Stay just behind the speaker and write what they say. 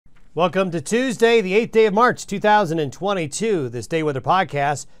Welcome to Tuesday, the 8th day of March, 2022. This Day Weather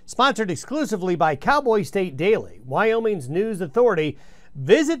Podcast, sponsored exclusively by Cowboy State Daily, Wyoming's news authority.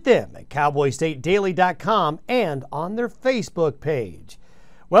 Visit them at cowboystatedaily.com and on their Facebook page.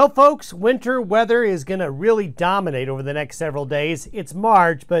 Well, folks, winter weather is going to really dominate over the next several days. It's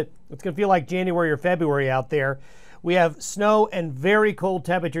March, but it's going to feel like January or February out there. We have snow and very cold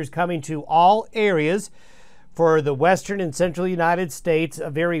temperatures coming to all areas. For the western and central United States, a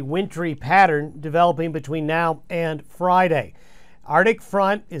very wintry pattern developing between now and Friday. Arctic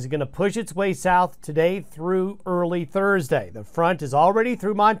front is going to push its way south today through early Thursday. The front is already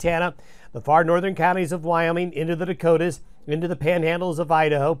through Montana, the far northern counties of Wyoming, into the Dakotas, into the panhandles of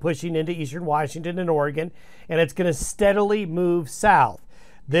Idaho, pushing into eastern Washington and Oregon, and it's going to steadily move south.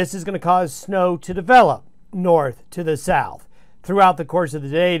 This is going to cause snow to develop north to the south throughout the course of the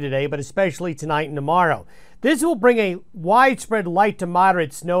day today, but especially tonight and tomorrow. This will bring a widespread light to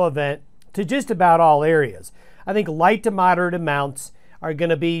moderate snow event to just about all areas. I think light to moderate amounts are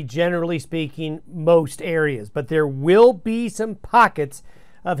going to be, generally speaking, most areas, but there will be some pockets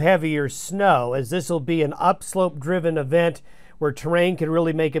of heavier snow, as this will be an upslope driven event where terrain can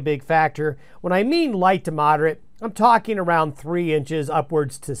really make a big factor. When I mean light to moderate, I'm talking around 3 inches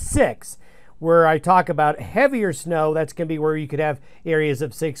upwards to 6. Where I talk about heavier snow, that's going to be where you could have areas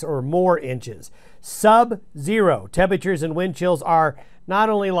of 6 or more inches. Sub-zero temperatures and wind chills are not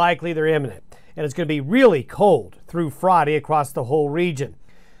only likely, they're imminent. And it's going to be really cold through Friday across the whole region.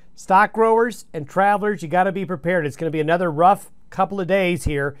 Stock growers and travelers, you got to be prepared. It's going to be another rough couple of days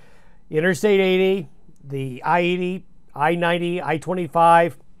here. Interstate 80, the I-80, I-90,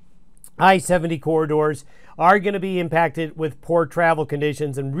 I-25, I-70 corridors are going to be impacted with poor travel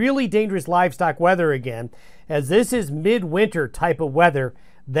conditions and really dangerous livestock weather again, as this is midwinter type of weather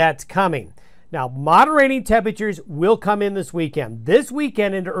that's coming. Now, moderating temperatures will come in this weekend. This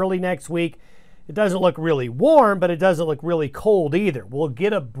weekend into early next week, it doesn't look really warm, but it doesn't look really cold either. We'll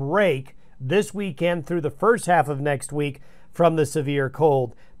get a break this weekend through the first half of next week from the severe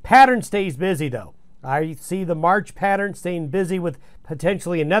cold. Pattern stays busy, though. I see the March pattern staying busy with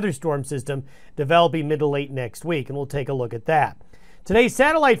potentially another storm system developing mid to late next week, and we'll take a look at that. Today's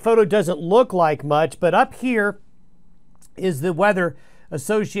satellite photo doesn't look like much, but up here is the weather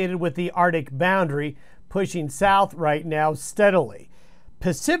associated with the Arctic boundary pushing south right now steadily.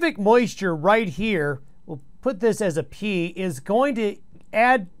 Pacific moisture right here, we'll put this as a P, is going to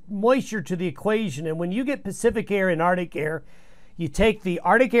add moisture to the equation, and when you get Pacific air and Arctic air, you take the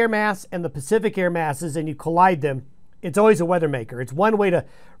Arctic air mass and the Pacific air masses and you collide them. It's always a weather maker. It's one way to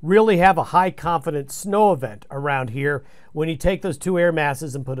really have a high confidence snow event around here when you take those two air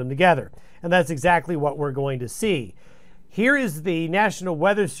masses and put them together. And that's exactly what we're going to see. Here is the National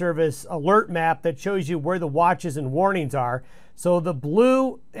Weather Service alert map that shows you where the watches and warnings are. So the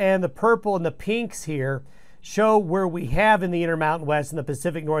blue and the purple and the pinks here show where we have in the Intermountain West and the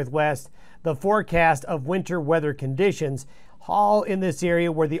Pacific Northwest the forecast of winter weather conditions, all in this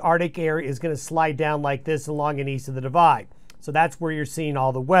area where the Arctic air is going to slide down like this along and east of the divide. So that's where you're seeing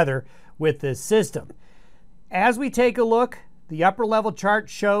all the weather with this system. As we take a look, the upper level chart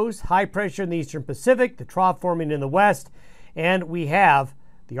shows high pressure in the eastern Pacific, the trough forming in the west, and we have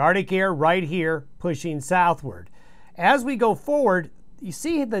the Arctic air right here pushing southward. As we go forward, you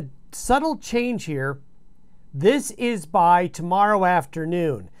see the subtle change here. This is by tomorrow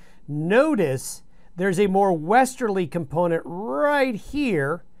afternoon. Notice there's a more westerly component right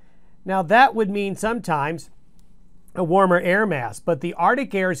here. Now that would mean sometimes a warmer air mass, but the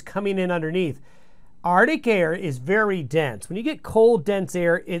Arctic air is coming in underneath. Arctic air is very dense. When you get cold, dense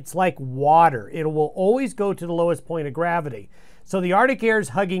air, it's like water. It will always go to the lowest point of gravity. So the Arctic air is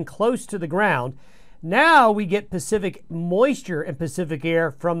hugging close to the ground. Now we get Pacific moisture and Pacific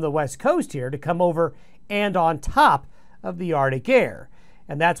air from the west coast here to come over and on top of the Arctic air.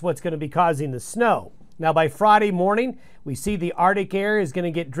 And that's what's going to be causing the snow. Now by Friday morning, we see the Arctic air is going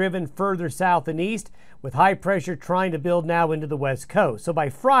to get driven further south and east with high pressure trying to build now into the west coast. So by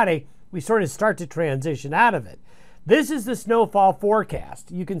Friday, we sort of start to transition out of it. This is the snowfall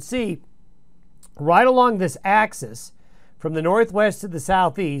forecast. You can see right along this axis from the northwest to the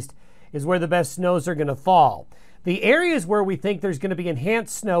southeast is where the best snows are going to fall. The areas where we think there's going to be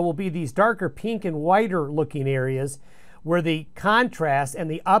enhanced snow will be these darker pink and whiter looking areas where the contrast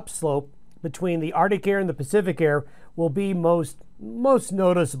and the upslope between the Arctic air and the Pacific air will be most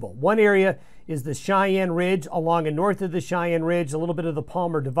noticeable. One area is the Cheyenne Ridge along and north of the Cheyenne Ridge, a little bit of the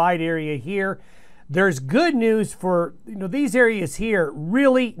Palmer Divide area here. There's good news for, these areas here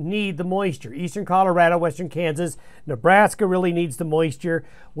really need the moisture. Eastern Colorado, western Kansas, Nebraska really needs the moisture.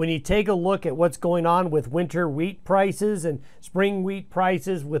 When you take a look at what's going on with winter wheat prices and spring wheat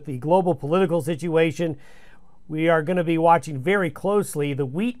prices with the global political situation, we are going to be watching very closely the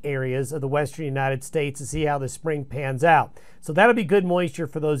wheat areas of the western United States to see how the spring pans out. So that'll be good moisture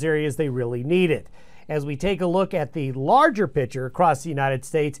for those areas. They really need it. As we take a look at the larger picture across the United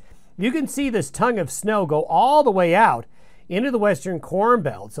States, you can see this tongue of snow go all the way out into the western Corn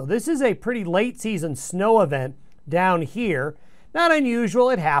Belt. So this is a pretty late season snow event down here. Not unusual,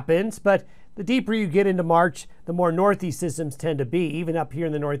 it happens, but the deeper you get into March, the more northeast systems tend to be. Even up here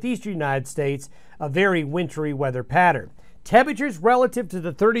in the northeastern United States, a very wintry weather pattern. Temperatures relative to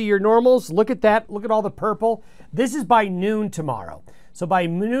the 30-year normals, look at that, look at all the purple. This is by noon tomorrow. So by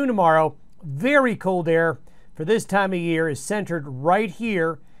noon tomorrow, very cold air for this time of year is centered right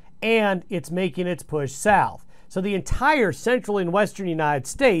here, and it's making its push south. So the entire central and western United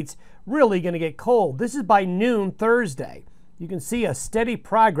States really going to get cold. This is by noon Thursday. You can see a steady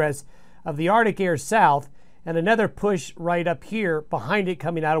progress of the Arctic air south and another push right up here behind it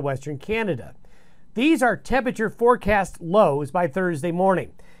coming out of western Canada. These are temperature forecast lows by Thursday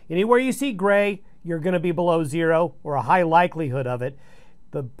morning. Anywhere you see gray, you're going to be below zero or a high likelihood of it.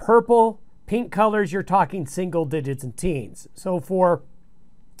 The purple, pink colors, you're talking single digits and teens. So for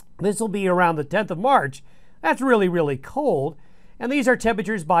this will be around the 10th of March. That's really, really cold. And these are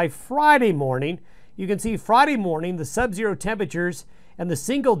temperatures by Friday morning. You can see Friday morning, the sub-zero temperatures and the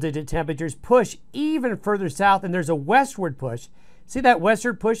single-digit temperatures push even further south, and there's a westward push. See that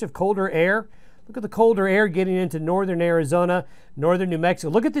westward push of colder air? Look at the colder air getting into northern Arizona, northern New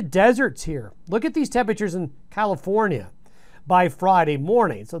Mexico. Look at the deserts here. Look at these temperatures in California by Friday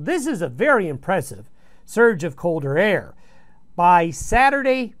morning. So this is a very impressive surge of colder air. By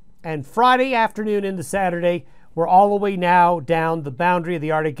Saturday and Friday afternoon into Saturday, we're all the way now down the boundary of the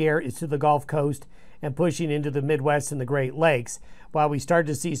Arctic air is to the Gulf Coast and pushing into the Midwest and the Great Lakes, while we start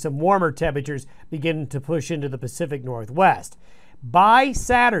to see some warmer temperatures begin to push into the Pacific Northwest. By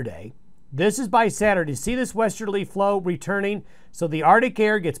Saturday, this is by Saturday, see this westerly flow returning? So the Arctic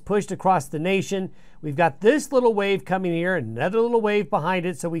air gets pushed across the nation. We've got this little wave coming here, another little wave behind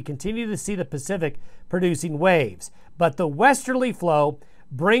it, so we continue to see the Pacific producing waves. But the westerly flow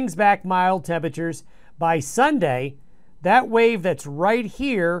brings back mild temperatures. By Sunday, that wave that's right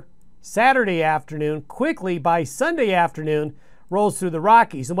here, Saturday afternoon, quickly by Sunday afternoon, rolls through the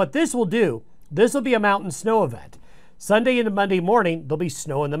Rockies. And what this will do, this will be a mountain snow event. Sunday into Monday morning, there'll be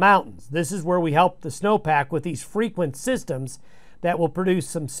snow in the mountains. This is where we help the snowpack with these frequent systems that will produce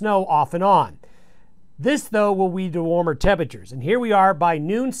some snow off and on. This, though, will lead to warmer temperatures. And here we are by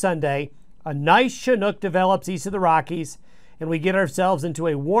noon Sunday, a nice Chinook develops east of the Rockies, and we get ourselves into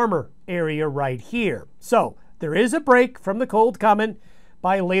a warmer area right here. So there is a break from the cold coming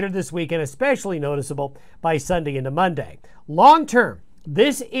by later this week, and especially noticeable by Sunday into Monday. Long term,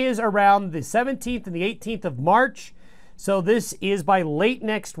 this is around the 17th and the 18th of March. So this is by late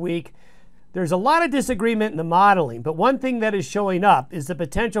next week. There's a lot of disagreement in the modeling, but one thing that is showing up is the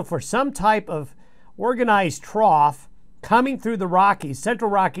potential for some type of organized trough coming through the Rockies, Central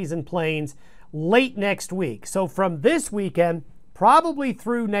Rockies and Plains, late next week. So from this weekend, probably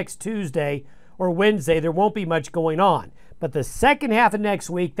through next Tuesday or Wednesday, there won't be much going on. But the second half of next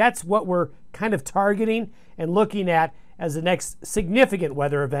week, that's what we're kind of targeting and looking at as the next significant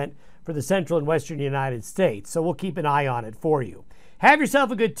weather event for the central and western United States. So we'll keep an eye on it for you. Have yourself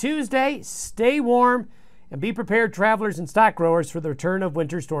a good Tuesday, stay warm, and be prepared, travelers and stock growers, for the return of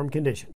winter storm conditions.